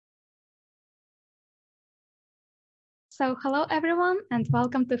Hello everyone, and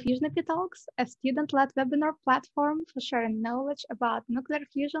welcome to FusionIP Talks, a student-led webinar platform for sharing knowledge about nuclear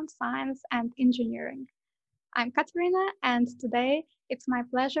fusion science and engineering. I'm Katerina, and today it's my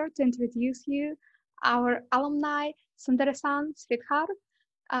pleasure to introduce you our alumni Sundaresan Sridhar,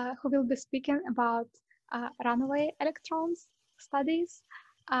 who will be speaking about runaway electrons studies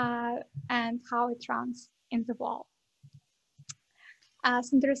and how it runs in the wall.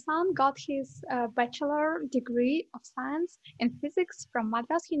 Sundaresan got his bachelor degree of science in physics from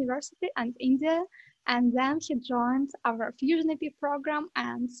Madras University and India, and then he joined our Fusion EP program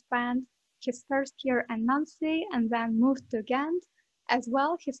and spent his first year in Nancy and then moved to Ghent. As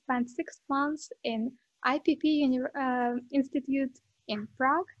well, he spent 6 months in IPP Institute in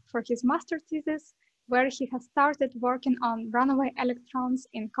Prague for his master thesis, where he has started working on runaway electrons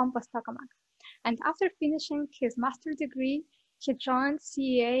in compass Tokamak. And after finishing his master degree, he joined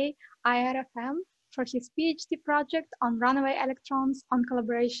CEA IRFM for his PhD project on runaway electrons on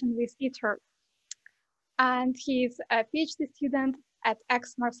collaboration with ITER. And he's a PhD student at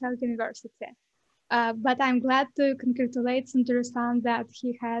Aix-Marseille University. But I'm glad to congratulate Sundaresan that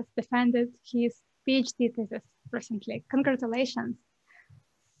he has defended his PhD thesis recently. Congratulations.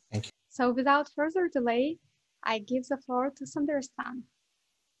 Thank you. So without further delay, I give the floor to Sundaresan.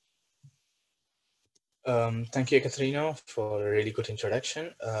 Thank you, Katerina, for a really good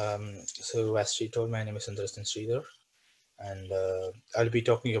introduction. So as she told, my name is Sundaresan Sridhar, and I'll be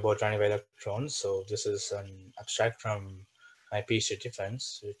talking about runaway electrons. So this is an abstract from my PhD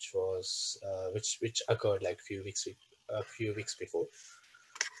defense, which was which occurred like a few weeks before.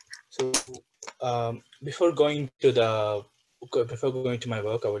 So before going to my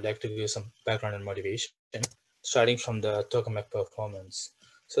work, I would like to give some background and motivation, starting from the Tokamak performance.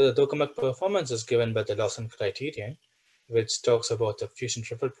 So the Tokamak performance is given by the Lawson criterion, which talks about the fusion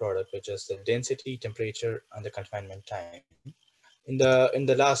triple product, which is the density, temperature, and the confinement time. In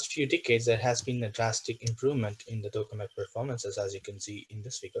the last few decades, there has been a drastic improvement in the Tokamak performances, as you can see in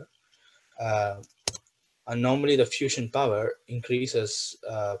this figure. And normally the fusion power increases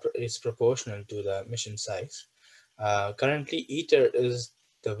is proportional to the mission size. Currently, ITER is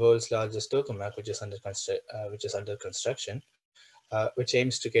the world's largest tokamak, which is under construction, which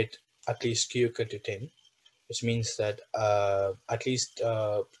aims to get at least Q equal to 10, which means that at least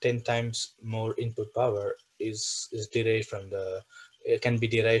 10 times more input power is derived from can be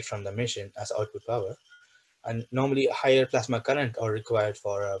derived from the mission as output power. And normally higher plasma current are required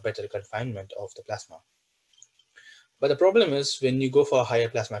for a better confinement of the plasma. But the problem is when you go for a higher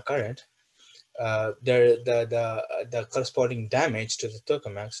plasma current, the corresponding damage to the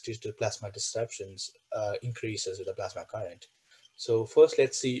tokamaks due to plasma disruptions increases with the plasma current. So first,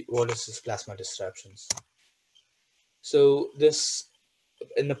 let's see what is this plasma disruptions. So this,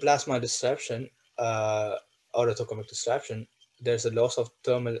 in the plasma disruption or a tokamak disruption, there's a loss of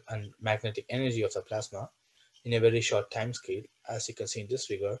thermal and magnetic energy of the plasma in a very short time scale, as you can see in this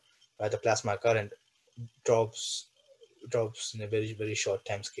figure, where the plasma current drops in a very, very short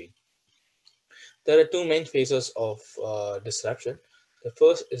time scale. There are two main phases of disruption. The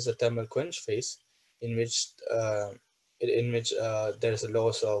first is the thermal quench phase, in which there is a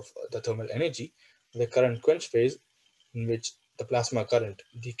loss of the thermal energy. The current quench phase, in which the plasma current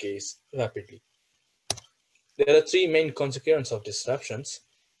decays rapidly. There are three main consequences of disruptions: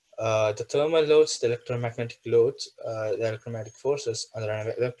 the thermal loads, the electromagnetic loads, the electromagnetic forces, and the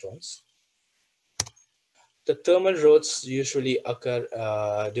runaway electrons. The thermal loads usually occur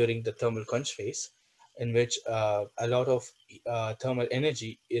during the thermal quench phase, in which a lot of thermal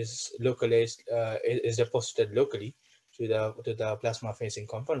energy is localized, is deposited locally to the plasma facing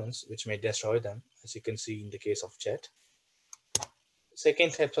components, which may destroy them, as you can see in the case of jet.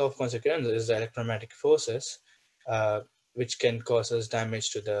 Second type of consequence is the electromagnetic forces, which can cause damage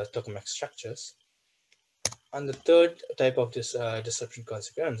to the tokamak structures. And the third type of this disruption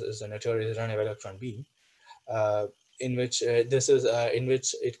consequence is the notorious runaway electron beam, in which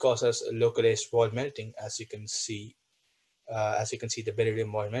it causes localized wall melting, as you can see the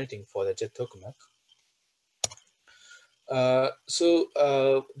beryllium wall melting for the jet tokamak.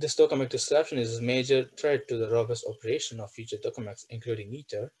 This tokamak disruption is a major threat to the robust operation of future tokamaks, including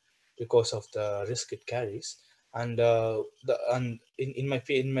ITER, because of the risk it carries. And in my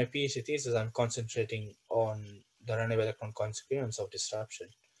PhD thesis, I'm concentrating on the runaway electron consequence of disruption.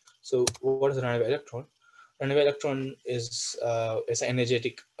 So what is a runaway electron? Runaway electron is an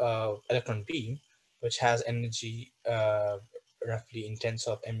energetic electron beam, which has energy roughly in tens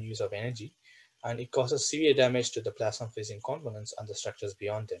of MUs of energy, and it causes severe damage to the plasma facing components and the structures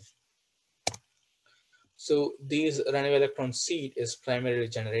beyond them. So these runaway electron seed is primarily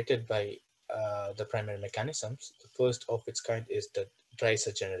generated by the primary mechanisms. The first of its kind is the dry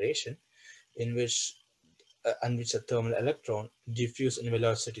cell generation, in which a thermal electron diffuse in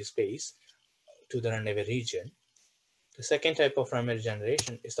velocity space to the runaway region. The second type of primary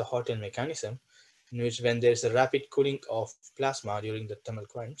generation is the hot tail mechanism, in which when there is a rapid cooling of plasma during the thermal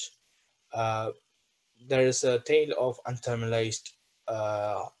quench, uh, there is a tail of unthermalized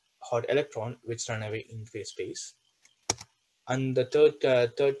uh, hot electron which run away in phase space. And the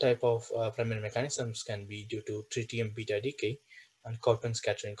third type of primary mechanisms can be due to tritium beta decay and Compton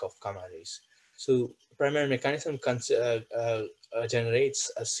scattering of gamma rays. So primary mechanism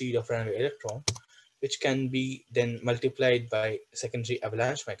generates a seed of runaway electron, which can be then multiplied by secondary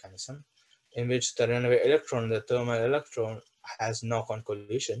avalanche mechanism, in which the runaway electron and the thermal electron has knock-on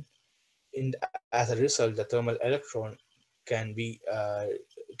collision. As a result, the thermal electron can be uh,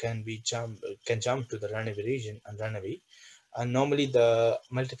 can jump to the runaway region and run away. And normally, the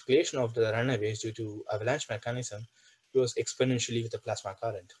multiplication of the runaways due to avalanche mechanism grows exponentially with the plasma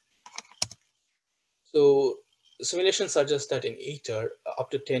current. So simulations suggest that in ether, up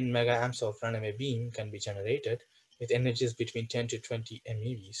to 10 megaamps of runaway beam can be generated with energies between 10 to 20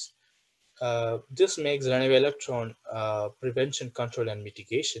 MeVs. This makes runaway electron prevention, control, and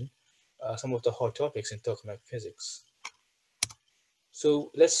mitigation some of the hot topics in tokamak physics.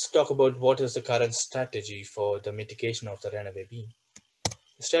 So let's talk about what is the current strategy for the mitigation of the runaway beam.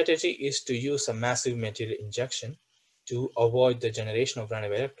 The strategy is to use a massive material injection to avoid the generation of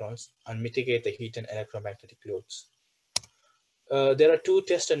runaway electrons and mitigate the heat and electromagnetic loads. There are two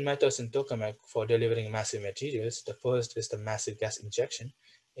tested methods in tokamak for delivering massive materials. The first is the massive gas injection,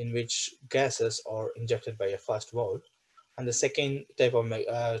 in which gases are injected by a fast valve, and the second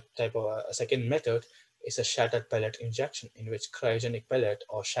method is a shattered pellet injection, in which cryogenic pellet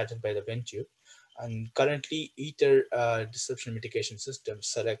are shattered by the vent tube. And currently, ether disruption mitigation system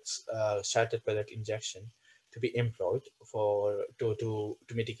selects shattered pellet injection to be employed to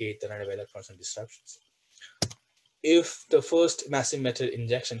mitigate the runaway electrons and disruptions. If the first massive metal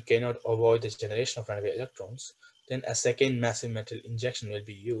injection cannot avoid the generation of runaway electrons, then a second massive metal injection will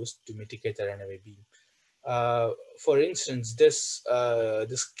be used to mitigate the runaway beam. For instance, this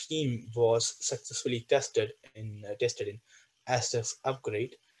scheme was successfully tested in Aztec's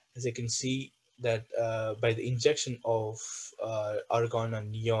upgrade. As you can see that by the injection of argon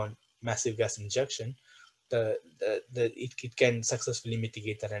and neon massive gas injection, it can successfully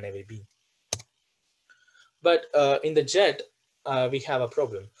mitigate the runaway beam. But in the jet, we have a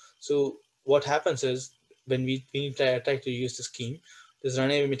problem. So what happens is when we try to use the scheme, this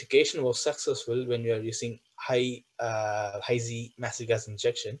runaway mitigation was successful when we are using high Z massive gas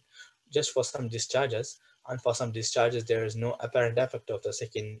injection just for some discharges. And for some discharges, there is no apparent effect of the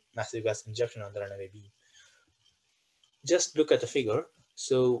second massive gas injection on the runaway beam. Just look at the figure.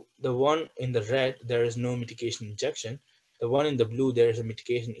 So the one in the red, there is no mitigation injection. The one in the blue, there is a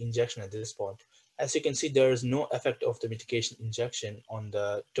mitigation injection at this point. As you can see, there is no effect of the mitigation injection on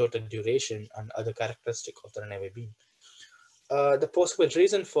the total duration and other characteristic of the runaway beam. The possible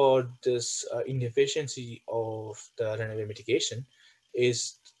reason for this inefficiency of the runaway mitigation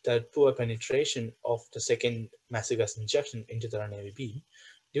is that poor penetration of the second massive gas injection into the runaway beam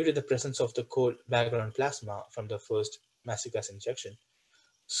due to the presence of the cold background plasma from the first massive gas injection.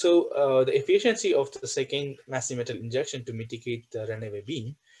 So the efficiency of the second massive metal injection to mitigate the runaway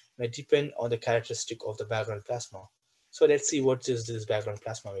beam may depend on the characteristic of the background plasma. So let's see what is this background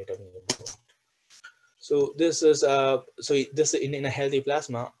plasma we're talking about. So this is in a healthy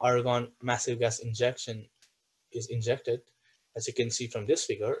plasma, argon massive gas injection is injected, as you can see from this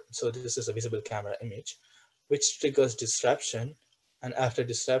figure. So this is a visible camera image, which triggers disruption, and after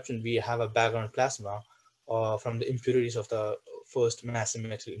disruption, we have a background plasma from the impurities of the first massive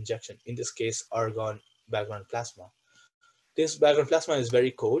metal injection. In this case, argon background plasma. This background plasma is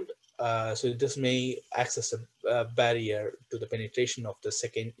very cold, so this may act as a barrier to the penetration of the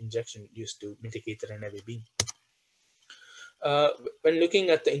second injection used to mitigate the runaway beam. Uh, when looking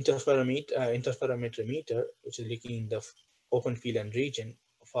at the interferometer meter, which is looking in the open field and region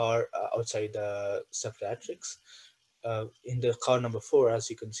far outside the subdirectrix, in the car number 4, as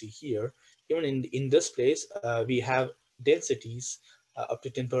you can see here, even in this place, we have densities up to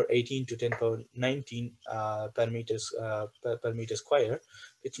 10 power 18 to 10 power 19 per meter square,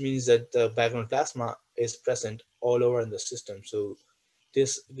 which means that the background plasma is present all over in the system. So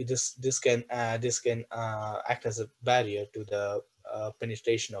this can act as a barrier to the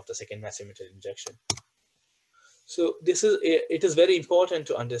penetration of the second massive metal injection. So it is very important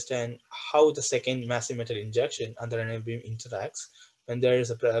to understand how the second massive metal injection and the runaway beam interacts when there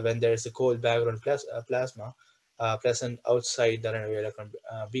is a cold background plasma present outside the runaway electron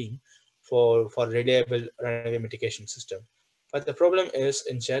beam. for reliable runaway mitigation system. But the problem is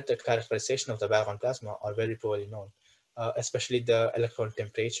in jet, the characterization of the background plasma are very poorly known, especially the electron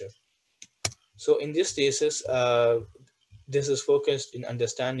temperature. So in these cases, this is focused in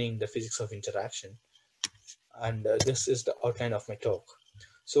understanding the physics of interaction, and this is the outline of my talk.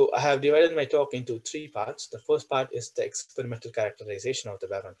 So I have divided my talk into three parts. The first part is the experimental characterization of the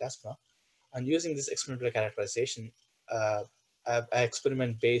background plasma, and using this experimental characterization, I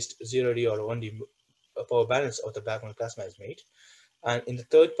experiment-based 0D or 1D power balance of the background plasma is made. And in the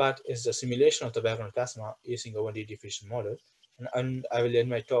third part is the simulation of the background plasma using a 1D diffusion model. And I will end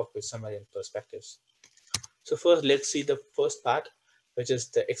my talk with summary and perspectives. So first, let's see the first part, which is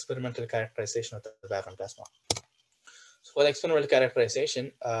the experimental characterization of the background plasma. So for the experimental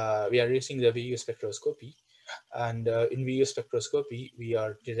characterization, we are using the VU spectroscopy. And in VU spectroscopy, we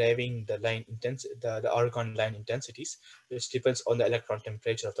are deriving the line intensity, the argon line intensities, which depends on the electron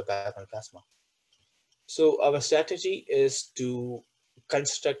temperature of the background plasma. So our strategy is to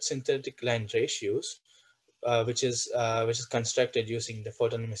construct synthetic line ratios, which is constructed using the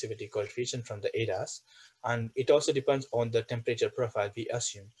photon emissivity coefficient from the ADAS, and it also depends on the temperature profile we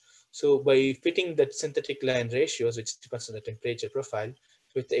assume. So by fitting the synthetic line ratios, which depends on the temperature profile,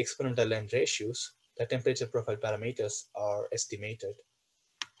 with the experimental line ratios, the temperature profile parameters are estimated.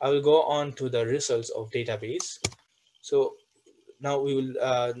 I will go on to the results of database. So now we will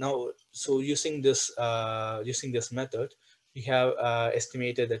using this method, we have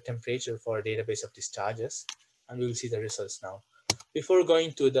estimated the temperature for a database of these charges, and we will see the results now. Before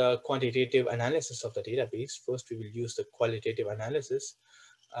going to the quantitative analysis of the database, first we will use the qualitative analysis.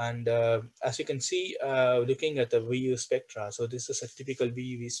 And as you can see, looking at the VU spectra, so this is a typical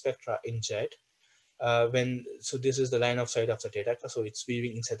VUV spectra in jet. So this is the line of sight of the detector, so it's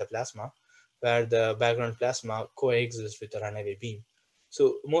weaving inside the plasma, where the background plasma coexists with the runaway beam.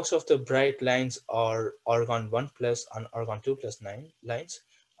 So most of the bright lines are argon 1 plus and argon 2 plus 9 lines,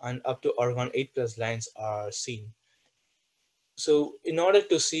 and up to argon 8 plus lines are seen. So in order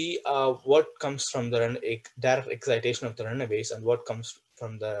to see what comes from the direct excitation of the runaways and what comes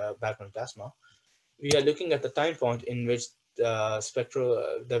from the background plasma, we are looking at the time point in which the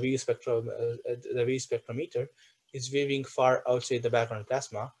V spectrometer is waving far outside the background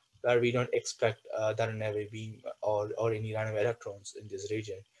plasma, where we don't expect the runaway beam or any runaway electrons in this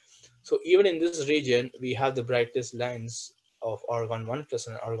region. So even in this region, we have the brightest lines of argon 1 plus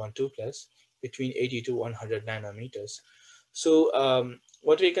and argon 2 plus between 80 to 100 nanometers. So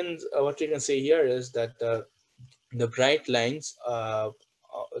what we can say here is that the bright lines,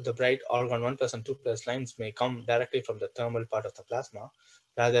 the bright argon 1 plus and 2 plus lines may come directly from the thermal part of the plasma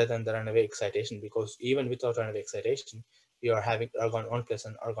rather than the runaway excitation, because even without runaway excitation, we are having argon 1 plus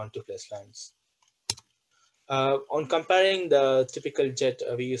and argon 2 plus lines. On comparing the typical jet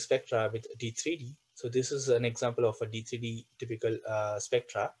VU spectra with D3D, so this is an example of a D3D typical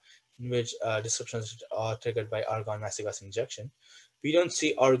spectra in which disruptions are triggered by argon massive gas injection. We don't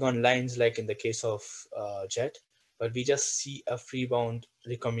see argon lines like in the case of jet, but we just see a free bound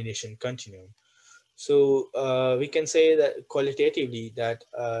recombination continuum. So we can say that qualitatively that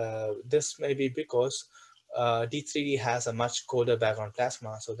this may be because D3D has a much colder background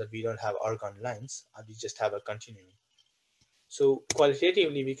plasma, so that we don't have argon lines and we just have a continuum. So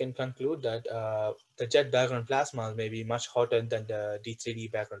qualitatively, we can conclude that the jet background plasma may be much hotter than the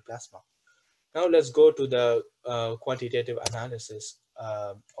D3D background plasma. Now let's go to the quantitative analysis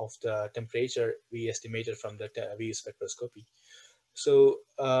of the temperature we estimated from the VU spectroscopy. So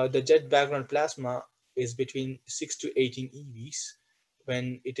the jet background plasma is between 6 to 18 EVs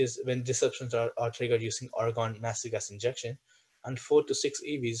when disruptions are triggered using argon massive gas injection, and 4 to 6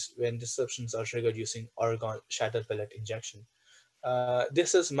 EVs when disruptions are triggered using argon shattered pellet injection.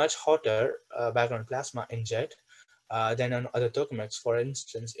 This is much hotter background plasma in jet than on other tokamaks. For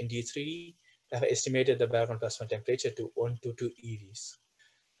instance, in D3, they have estimated the background plasma temperature to 1 to 2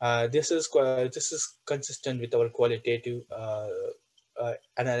 EVs. This is consistent with our qualitative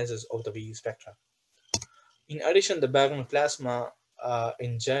analysis of the VU spectra. In addition, the background plasma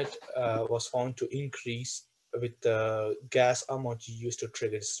in jet was found to increase with the gas amount used to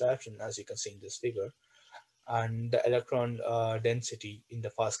trigger disruption, as you can see in this figure, and the electron density in the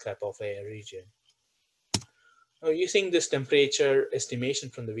fast scrap of air region. Now, using this temperature estimation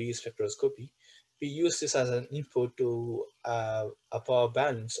from the VU spectroscopy, we use this as an input to a power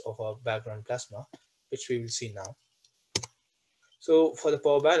balance of our background plasma, which we will see now. So for the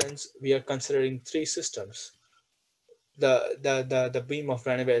power balance, we are considering three systems: the beam of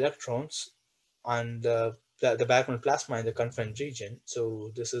runaway electrons and the background plasma in the confined region.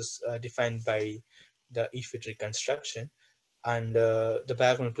 So this is defined by the E-fit reconstruction. and the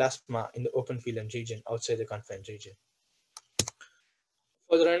background plasma in the open field and region outside the confined region.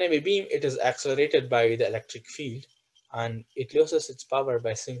 For the runaway beam, it is accelerated by the electric field, and it loses its power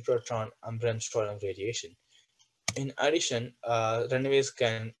by synchrotron and Bremsstrahlung radiation. In addition, runaways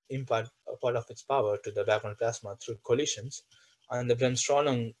can impart a part of its power to the background plasma through collisions, and the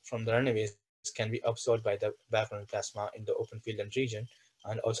Bremsstrahlung from the runaways can be absorbed by the background plasma in the open field and region,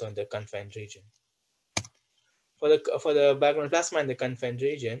 and also in the confined region. For the background plasma in the confined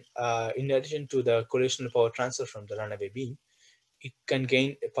region, in addition to the collisional power transfer from the runaway beam, it can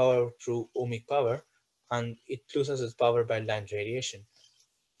gain power through ohmic power, and it loses its power by line radiation.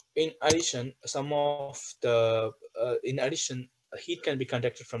 In addition, heat can be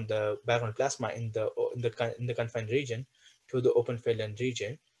conducted from the background plasma in the confined region to the open field and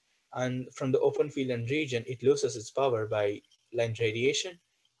region, and from the open field and region, it loses its power by line radiation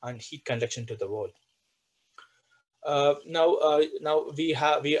and heat conduction to the wall. Now we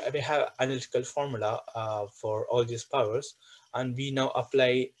have analytical formula for all these powers, and we now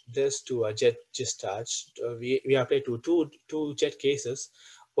apply this to a jet discharge. We apply to two jet cases,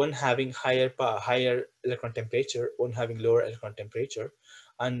 one having higher electron temperature, one having lower electron temperature,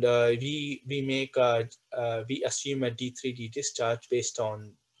 and we assume a D3D discharge based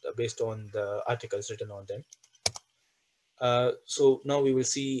on the articles written on them. So now we will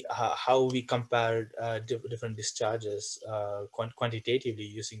see how we compare different discharges quantitatively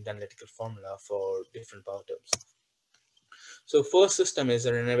using the analytical formula for different power terms. So first system is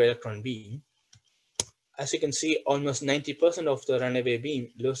a runaway electron beam. As you can see, almost 90% of the runaway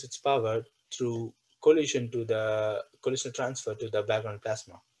beam loses its power through collision transfer to the background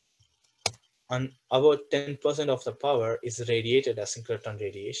plasma. And about 10% of the power is radiated as synchrotron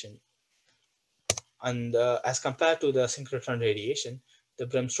radiation. And as compared to the synchrotron radiation, the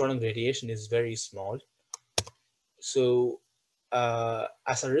Bremsstrahlung radiation is very small. So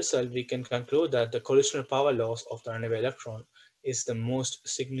as a result, we can conclude that the collisional power loss of the runaway electron is the most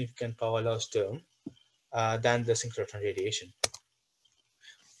significant power loss term than the synchrotron radiation.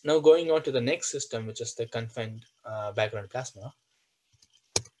 Now going on to the next system, which is the confined background plasma.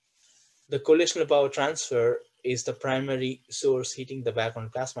 The collisional power transfer is the primary source heating the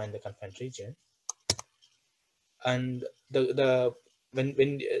background plasma in the confined region. And when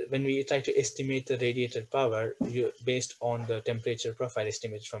we try to estimate the radiated power based on the temperature profile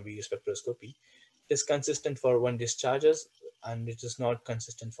estimated from VU spectroscopy, it is consistent for one discharges, and it is not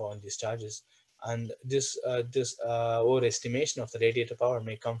consistent for one discharges. And this overestimation of the radiated power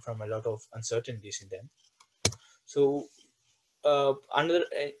may come from a lot of uncertainties in them. So another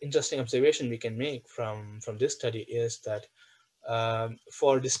interesting observation we can make from this study is that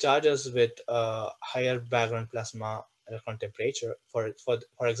for discharges with higher background plasma electron temperature, for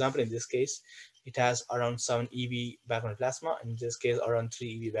example, in this case, it has around 7 eV background plasma. In this case, around 3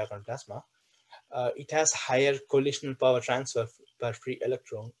 eV background plasma. It has higher collisional power transfer per free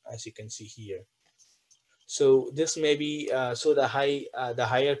electron, as you can see here. So this may be the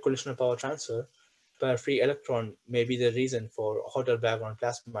higher collisional power transfer per free electron may be the reason for hotter background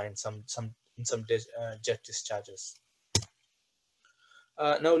plasma in some jet discharges.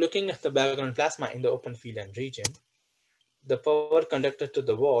 Now looking at the background plasma in the open field and region, the power conducted to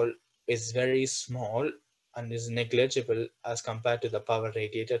the wall is very small and is negligible as compared to the power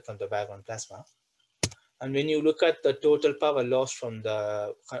radiated from the background plasma. And when you look at the total power lost from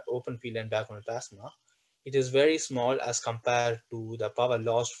the open field and background plasma, it is very small as compared to the power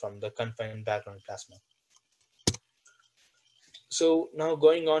lost from the confined background plasma. So now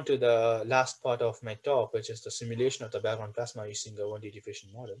going on to the last part of my talk, which is the simulation of the background plasma using a 1D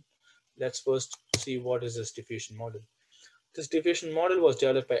diffusion model. Let's first see what is this diffusion model. This diffusion model was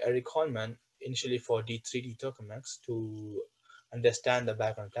developed by Eric Holman initially for D3D tokamaks to understand the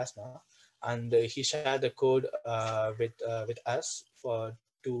background plasma, and he shared the code with us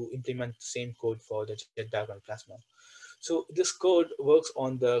to implement the same code for the jet background plasma. So this code works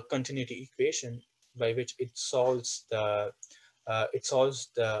on the continuity equation by which it solves the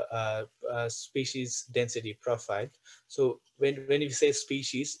species density profile. So when we say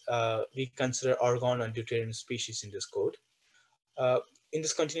species, we consider argon and deuterium species in this code. In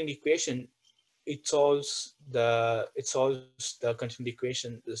this continuity equation, it solves the continuity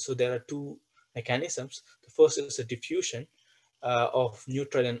equation. So there are two mechanisms. The first is the diffusion of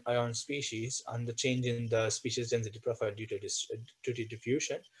neutral and ion species and the change in the species density profile due to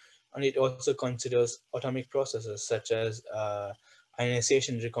diffusion. And it also considers atomic processes such as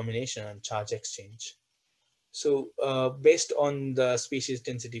ionization, recombination, and charge exchange. So based on the species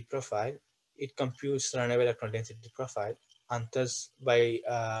density profile, it computes the runaway electron density profile, and thus by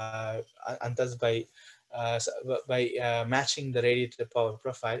by matching the radiated power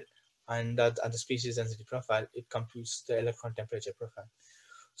profile and the species density profile, it computes the electron temperature profile.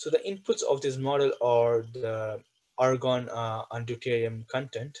 So the inputs of this model are the argon and deuterium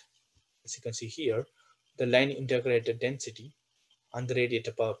content, as you can see here, the line integrated density, and the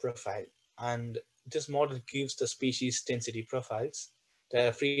radiated power profile. And this model gives the species density profiles,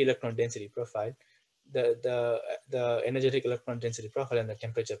 the free electron density profile, the energetic electron density profile, and the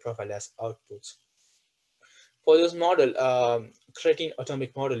temperature profile as outputs. For this model, creatine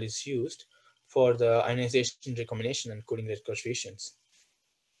atomic model is used for the ionization recombination and cooling rate coefficients.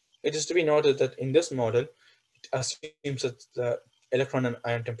 It is to be noted that in this model, it assumes that the electron and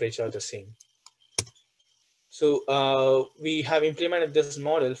ion temperature are the same. So we have implemented this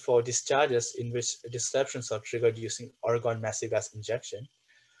model for discharges in which disruptions are triggered using argon massive gas injection.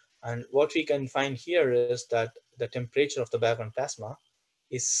 And what we can find here is that the temperature of the background plasma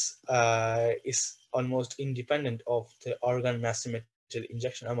is almost independent of the argon massive metal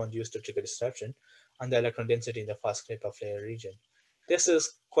injection amount used to trigger disruption and the electron density in the fast Kuipers layer region. This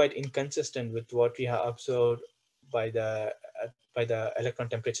is quite inconsistent with what we have observed by the electron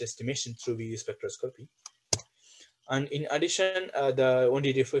temperature estimation through VU spectroscopy. And in addition, the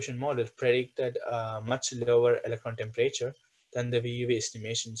 1D diffusion model predicted much lower electron temperature than the VUV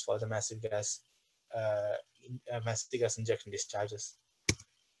estimations for the massive gas injection discharges.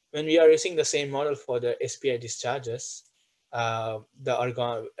 When we are using the same model for the SPI discharges, the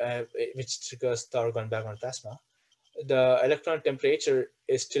argon, which triggers the argon background plasma, the electron temperature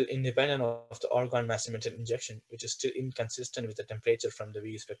is still independent of the argon massive metal injection, which is still inconsistent with the temperature from the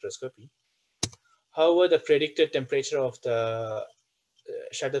VU spectroscopy. However, the predicted temperature of the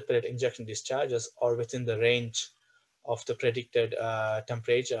shattered pellet injection discharges are within the range of the predicted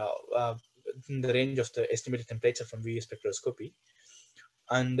temperature, in the range of the estimated temperature from VU spectroscopy.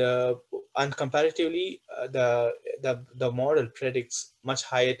 And comparatively, the model predicts much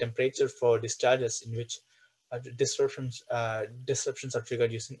higher temperature for discharges in which disruptions are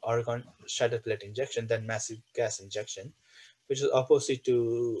triggered using argon shattered pellet injection than massive gas injection, which is opposite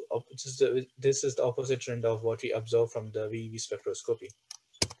to this is the opposite trend of what we observe from the VV spectroscopy.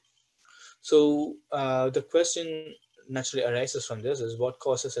 So the question naturally arises from this is what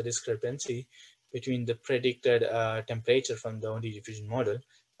causes a discrepancy between the predicted temperature from the 1D diffusion model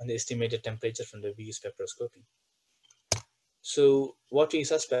and the estimated temperature from the VU spectroscopy. So what we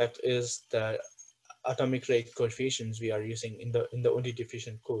suspect is the atomic rate coefficients we are using in the 1D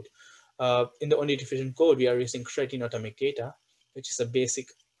diffusion code. In the 1D diffusion code, we are using creatine atomic data, which is a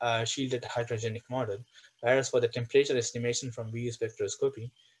basic shielded hydrogenic model, whereas for the temperature estimation from VU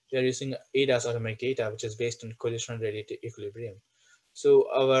spectroscopy, we are using ADAS atomic data, which is based on collision radiated equilibrium. So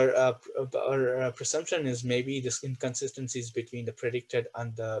our presumption is maybe this inconsistencies between the predicted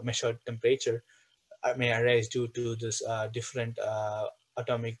and the measured temperature may arise due to this different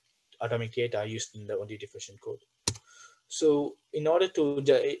atomic data used in the 1D diffusion code. So in order to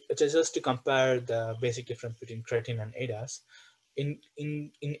just to compare the basic difference between creatine and ADAS, in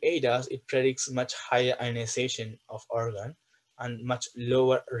ADAS, it predicts much higher ionization of argon and much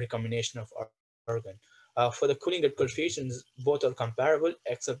lower recombination of argon. For the cooling rate coefficients, both are comparable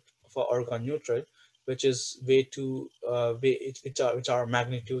except for argon neutral, which is which are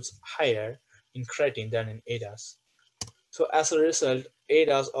magnitudes higher in creatine than in ADAS. So as a result,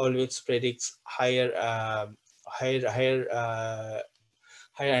 ADAS always predicts higher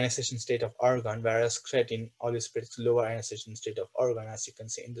ionization state of argon, whereas creatine always predicts lower ionization state of argon, as you can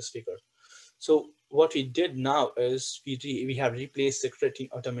see in this figure. So what we did now is we have replaced the creatine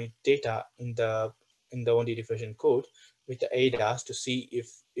atomic data in the 1D diffusion code with the ADAS to see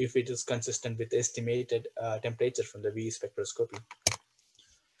if it is consistent with the estimated temperature from the VU spectroscopy.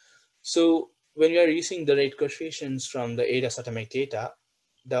 So when we are using the rate coefficients from the ADAS atomic data,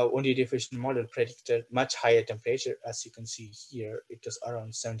 the 1D diffusion model predicted much higher temperature. As you can see here, it is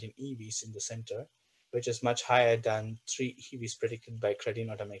around 17 EVs in the center, which is much higher than 3 EVs predicted by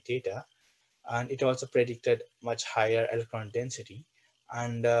creatine atomic data. And it also predicted much higher electron density.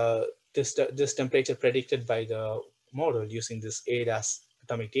 And this temperature predicted by the model using this ADAS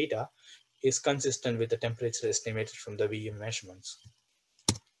atomic data is consistent with the temperature estimated from the VM measurements.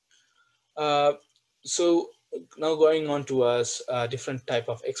 So now going on to a different type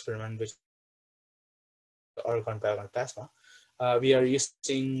of experiment, which is the argon background plasma. We are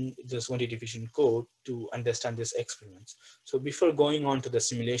using this 1D diffusion code to understand these experiments. So before going on to the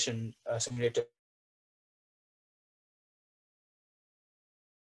simulated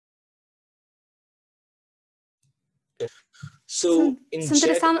So in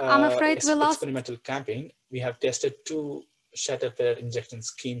JET, I'm afraid we lost. experimental campaign, we have tested two shattered pellet injection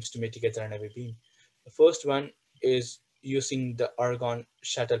schemes to mitigate the runaway beam. The first one is using the argon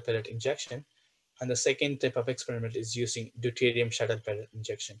shuttle pellet injection, and the second type of experiment is using deuterium shuttle pellet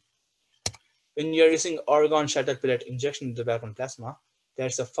injection. When you're using argon shuttle pellet injection into the background plasma,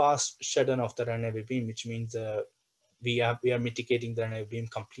 there's a fast shutdown of the runaway beam, which means we are mitigating the runaway beam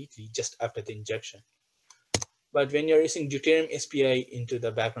completely just after the injection. But when you're using deuterium SPI into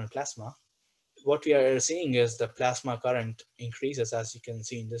the background plasma, what we are seeing is the plasma current increases, as you can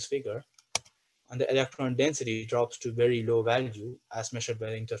see in this figure, and the electron density drops to very low value as measured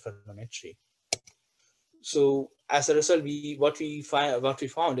by the interferometry. So as a result, what we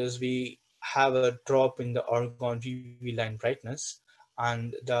found is we have a drop in the argon VV line brightness,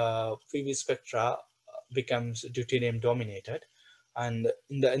 and the VV spectra becomes deuterium dominated. And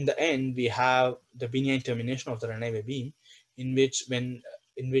in the end, we have the Binyan termination of the runaway beam, in which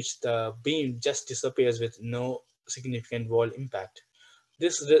the beam just disappears with no significant wall impact.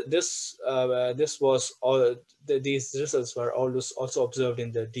 This was all. These results were also observed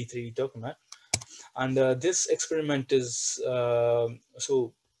in the D3D Tokamak, and this experiment is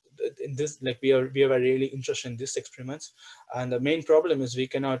so in this, like, we are really interested in these experiments, and the main problem is we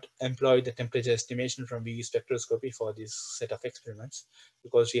cannot employ the temperature estimation from VE spectroscopy for this set of experiments,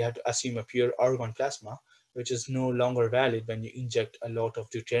 because we have to assume a pure argon plasma, which is no longer valid when you inject a lot of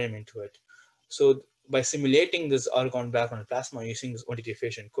deuterium into it. So by simulating this argon background plasma using this quantity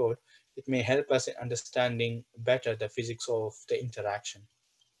efficient code, it may help us in understanding better the physics of the interaction.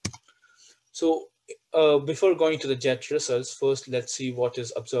 So before going to the jet results, first let's see what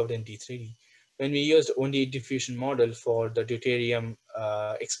is observed in D3D. When we used only diffusion model for the deuterium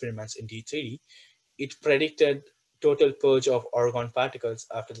experiments in D3D, it predicted total purge of argon particles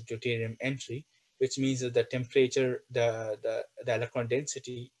after the deuterium entry, which means that the temperature, the electron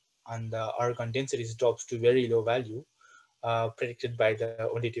density, and the argon densities drops to very low value, predicted by the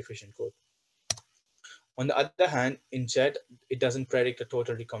only diffusion code. On the other hand, in jet, it doesn't predict a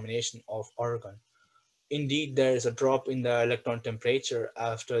total recombination of argon. Indeed, there is a drop in the electron temperature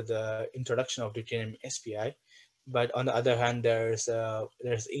after the introduction of deuterium SPI, but on the other hand, there's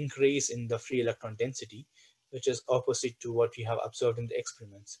increase in the free electron density, which is opposite to what we have observed in the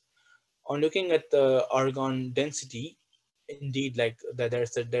experiments. On looking at the argon density, indeed, like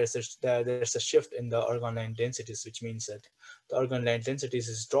there's a shift in the argon line densities, which means that the argon line densities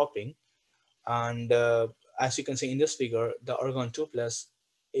is dropping, and as you can see in this figure, the argon 2 plus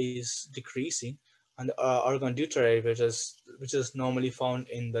is decreasing, and the argon deuterate, which is normally found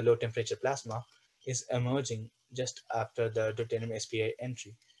in the low temperature plasma, is emerging just after the deuterium SPI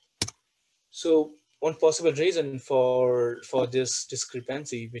entry. So one possible reason for this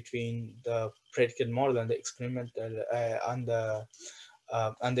discrepancy between the predicted model and the experimental and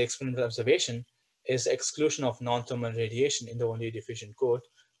the experimental observation is the exclusion of non-thermal radiation in the only diffusion code,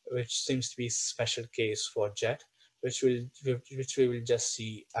 which seems to be a special case for jet, which we will just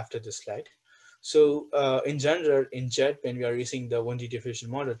see after this slide. So in general, in jet, when we are using the 1D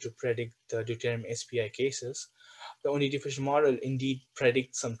diffusion model to predict the deuterium SPI cases, the only diffusion model indeed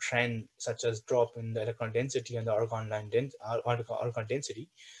predicts some trend, such as drop in the electron density and the argon density,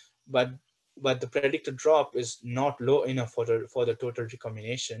 but the predicted drop is not low enough for the total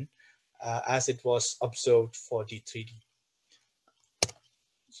recombination, as it was observed for D3D.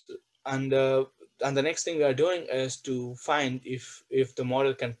 And and the next thing we are doing is to find if the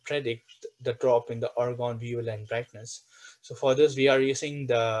model can predict the drop in the argon VU line brightness. So for this, we are using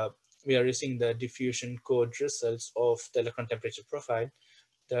the diffusion code results of the electron temperature profile,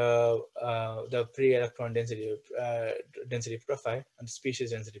 the pre-electron density profile, and the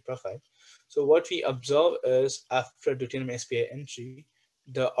species density profile. So what we observe is after deuterium SPI entry,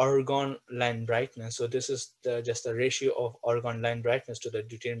 the argon line brightness. So this is just the ratio of argon line brightness to the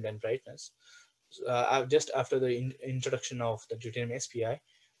deuterium line brightness. Just after the introduction of the deuterium SPI,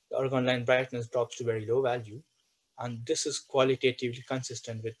 the argon line brightness drops to very low value, and this is qualitatively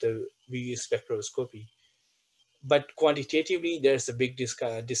consistent with the VU spectroscopy. But quantitatively, there's a big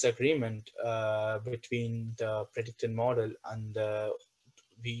disagreement between the predicted model and the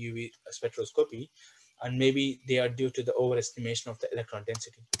VUV spectroscopy, and maybe they are due to the overestimation of the electron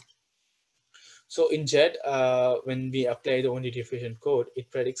density. So in jet, when we apply the only diffusion code, it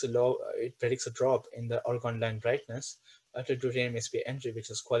predicts a drop in the argon line brightness after deuterium SPI entry, which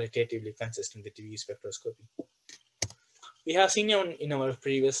is qualitatively consistent with the VU spectroscopy. We have seen in our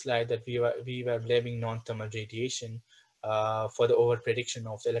previous slide that we were blaming non-thermal radiation for the over prediction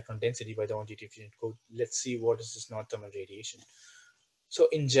of the electron density by the only diffusion code. Let's see what is this non-thermal radiation. So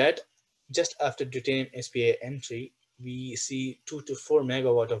in jet, just after deuterium SPI entry, we see 2 to 4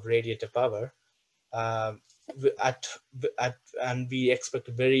 megawatt of radiator power, at, and we expect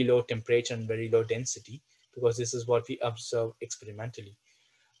very low temperature and very low density, because this is what we observe experimentally.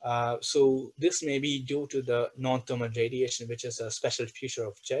 So this may be due to the non-thermal radiation, which is a special feature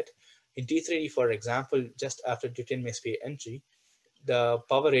of jet. In T3D, for example, just after deuterium spa entry, the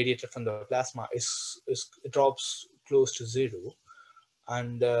power radiated from the plasma drops close to zero.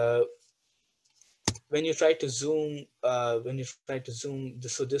 And when you try to zoom,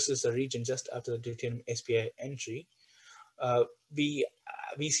 so this is the region just after the deuterium spa entry. uh, we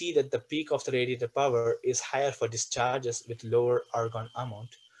we see that the peak of the radiated power is higher for discharges with lower argon amount.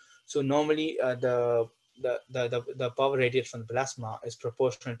 So normally the power radiated from the plasma is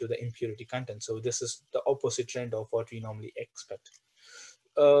proportional to the impurity content. So this is the opposite trend of what we normally expect.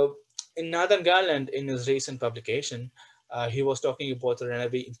 Uh, in Nathan Garland, in his recent publication, he was talking about the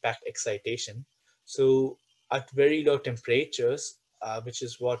runaway impact excitation. So at very low temperatures, which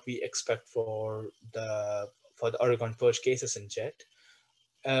is what we expect for the Oregon purge cases in jet,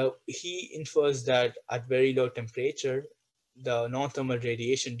 he infers that at very low temperature, the non-thermal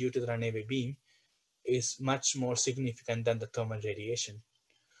radiation due to the runaway beam is much more significant than the thermal radiation.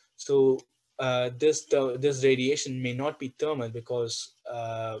 So this radiation may not be thermal because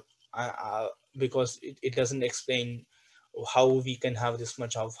it doesn't explain how we can have this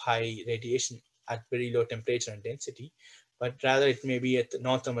much of high radiation at very low temperature and density, but rather it may be at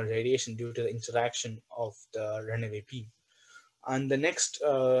non-thermal radiation due to the interaction of the runaway beam. And the next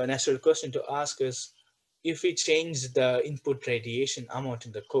natural question to ask is, if we change the input radiation amount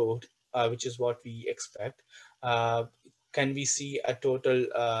in the code, which is what we expect, uh, can we see a total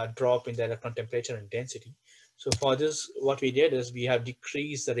drop in the electron temperature and density? So for this, what we did is we have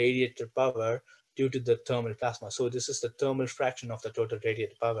decreased the radiated power due to the thermal plasma. So this is the thermal fraction of the total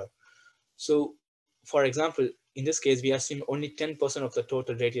radiated power. So for example, in this case, we assume only 10% of the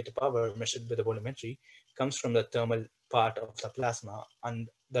total radiated power measured by the volumetry comes from the thermal part of the plasma, and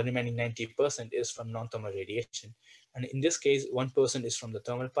the remaining 90% is from non-thermal radiation. And in this case, 1% is from the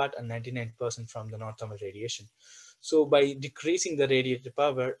thermal part and 99% from the non-thermal radiation. So by decreasing the radiated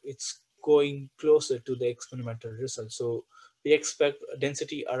power, it's going closer to the experimental result. So we expect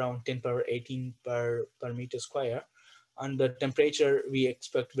density around 10 power 18 per meter square, and the temperature we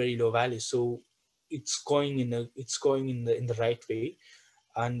expect very low values. So it's going in the right way,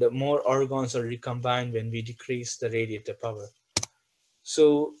 and more organs are recombined when we decrease the radiator power.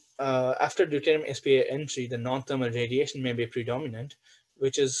 So after deuterium spa entry, the non-thermal radiation may be predominant,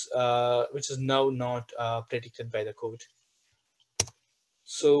 which is now not predicted by the code.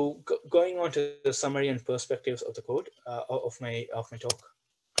 So going on to the summary and perspectives of the code of my talk.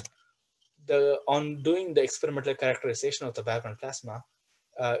 On doing the experimental characterization of the background plasma,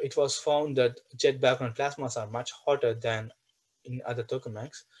 it was found that jet background plasmas are much hotter than in other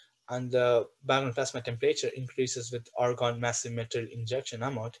tokamaks, and the background plasma temperature increases with argon massive metal injection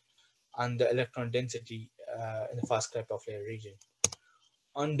amount and the electron density in the fast Kraplov layer region.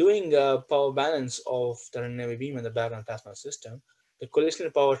 On doing a power balance of the runaway beam and the background plasma system, the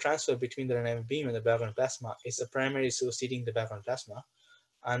collisional power transfer between the runaway beam and the background plasma is the primary source heating the background plasma,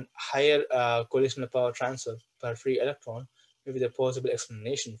 and higher collisional power transfer per free electron may be the possible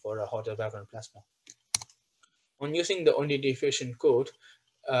explanation for a hotter background plasma. On using the only diffusion code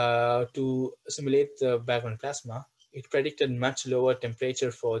to simulate the background plasma, it predicted much lower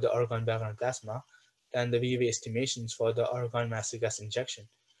temperature for the argon background plasma than the VV estimations for the argon massive gas injection.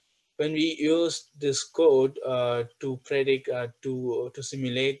 When we use this code to predict to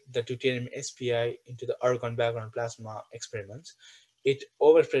simulate the deuterium SPI into the argon background plasma experiments, it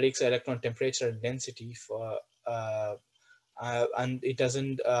over predicts electron temperature and density for and it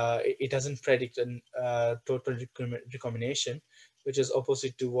doesn't predict a total recombination, which is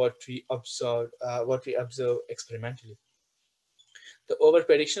opposite to what we observe experimentally. The over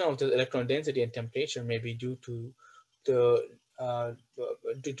prediction of the electron density and temperature may be the uh,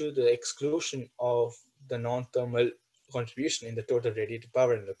 due to the exclusion of the non-thermal contribution in the total radiated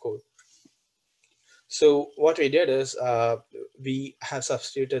power in the code. So what we did is we have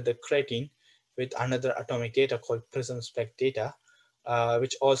substituted the creatine with another atomic data called prism spec data,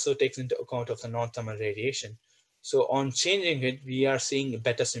 which also takes into account of the non-thermal radiation. So on changing it, we are seeing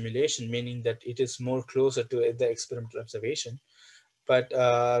better simulation, meaning that it is more closer to the experimental observation. But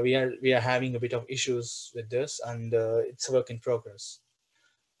we are having a bit of issues with this, and it's a work in progress.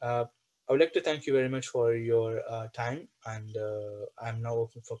 Uh, I would like to thank you very much for your time, and I'm now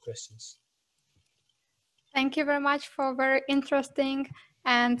open for questions. Thank you very much for very interesting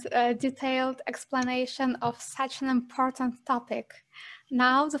and detailed explanation of such an important topic.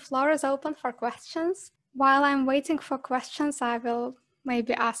 Now the floor is open for questions. While I'm waiting for questions, I will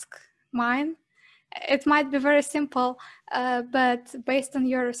maybe ask mine. It might be very simple, but based on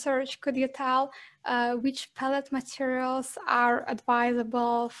your research, could you tell which pellet materials are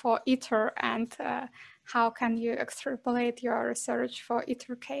advisable for ITER, and how can you extrapolate your research for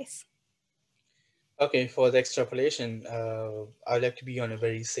ITER case? Okay, for the extrapolation, I would like to be on a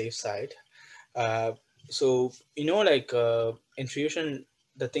very safe side. Uh, so like in fusion,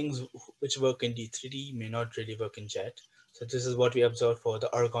 the things which work in D3D may not really work in jet. So this is what we observed for the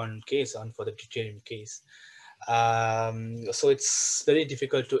argon case and for the deuterium case. So it's very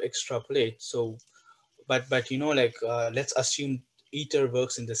difficult to extrapolate. So, but like let's assume ITER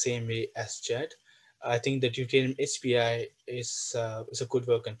works in the same way as jet. I think the deuterium HPI is a good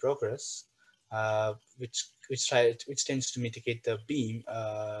work in progress, which tends to mitigate the beam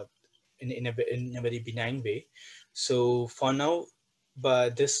in a very benign way. So for now,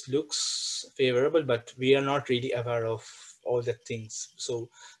 but this looks favorable, but we are not really aware of all the things. So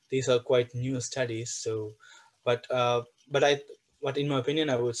these are quite new studies. So, but uh, but I but in my opinion,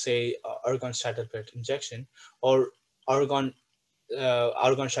 I would say argon started plate injection or argon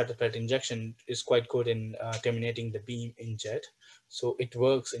argon started plate injection is quite good in terminating the beam in jet. So it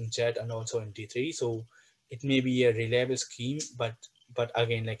works in jet and also in D3. So it may be a reliable scheme, but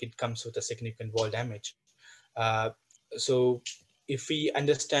again, like it comes with a significant wall damage. Uh, so if we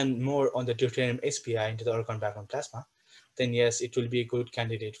understand more on the deuterium SPI into the argon background plasma, then yes, it will be a good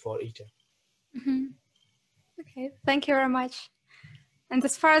candidate for ITER. Mm-hmm. Okay, thank you very much. And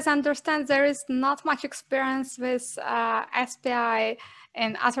as far as I understand, there is not much experience with SPI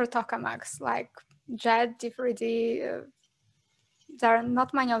in other tokamaks like JET, D3D. There are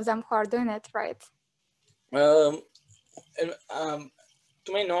not many of them who are doing it, right? Um, and,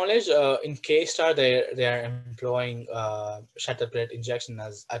 to my knowledge, in K-Star, they are employing shutter plate injection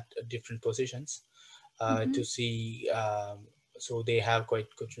as at different positions to see. So they have quite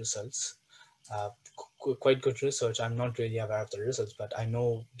good results. Quite good research. I'm not really aware of the results, but I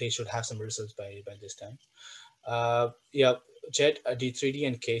know they should have some results by this time. Yeah, Jet, D3D,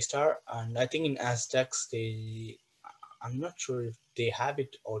 and K-Star, and I think in Aztecs I'm not sure if they have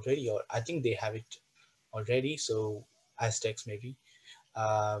it already, or I think they have it already. So Aztecs maybe,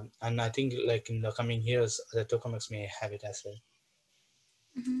 and I think like in the coming years, the Tokamaks may have it as well.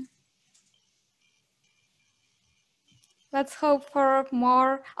 Mm-hmm. Let's hope for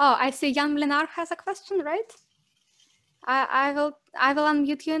more. Oh, I see Jan Mlinar has a question, right? I will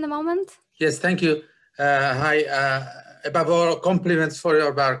unmute you in a moment. Yes, thank you. Hi. Above all, compliments for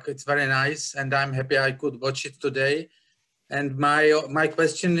your work. It's very nice, and I'm happy I could watch it today. And my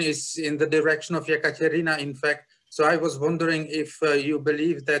question is in the direction of Yekaterina, in fact. So I was wondering if you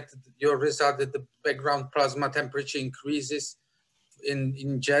believe that your result that the background plasma temperature increases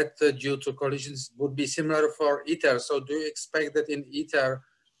in jet due to collisions would be similar for ITER. So do you expect that in ITER,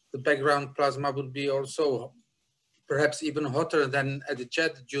 the background plasma would be also perhaps even hotter than at the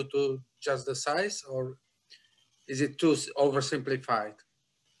jet due to just the size, or is it too oversimplified?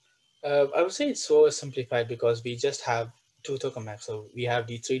 I would say it's so simplified because we just have two tokamaks. So we have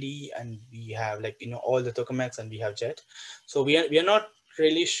D3D and we have like all the tokamaks and we have jet. So we are not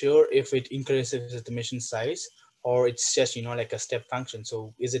really sure if it increases the mission size or it's just like a step function.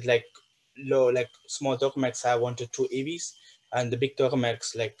 So is it like low, like small tokamaks have 1 to 2 EVs and the big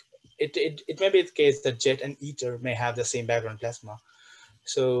tokamaks like it may be the case that jet and ITER may have the same background plasma.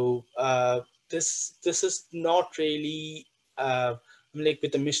 So this is not really like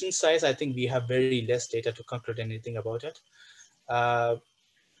with the mission size. I think we have very less data to conclude anything about it. Uh,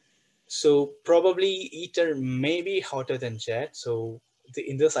 so probably ITER may be hotter than jet. So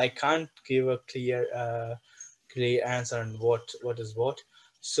in this, I can't give a clear answer on what is what.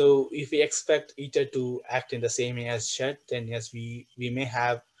 So if we expect ITER to act in the same way as jet, then yes, we may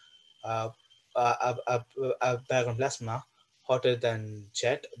have uh, a background plasma hotter than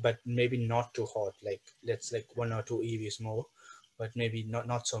jet, but maybe not too hot. Like let's like 1 or 2 EVs more, but maybe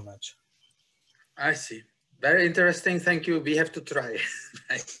not so much. I see. Very interesting. Thank you. We have to try.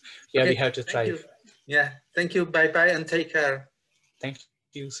 Yeah, Okay. we have to try. Thank you. Yeah. Thank you. Bye bye and take care. Thank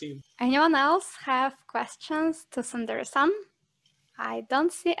you. See you. Anyone else have questions to Sundaresan? I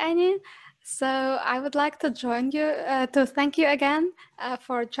don't see any. So I would like to join you to thank you again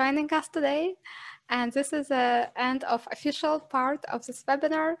for joining us today. And this is the end of official part of this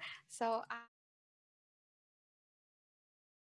webinar. So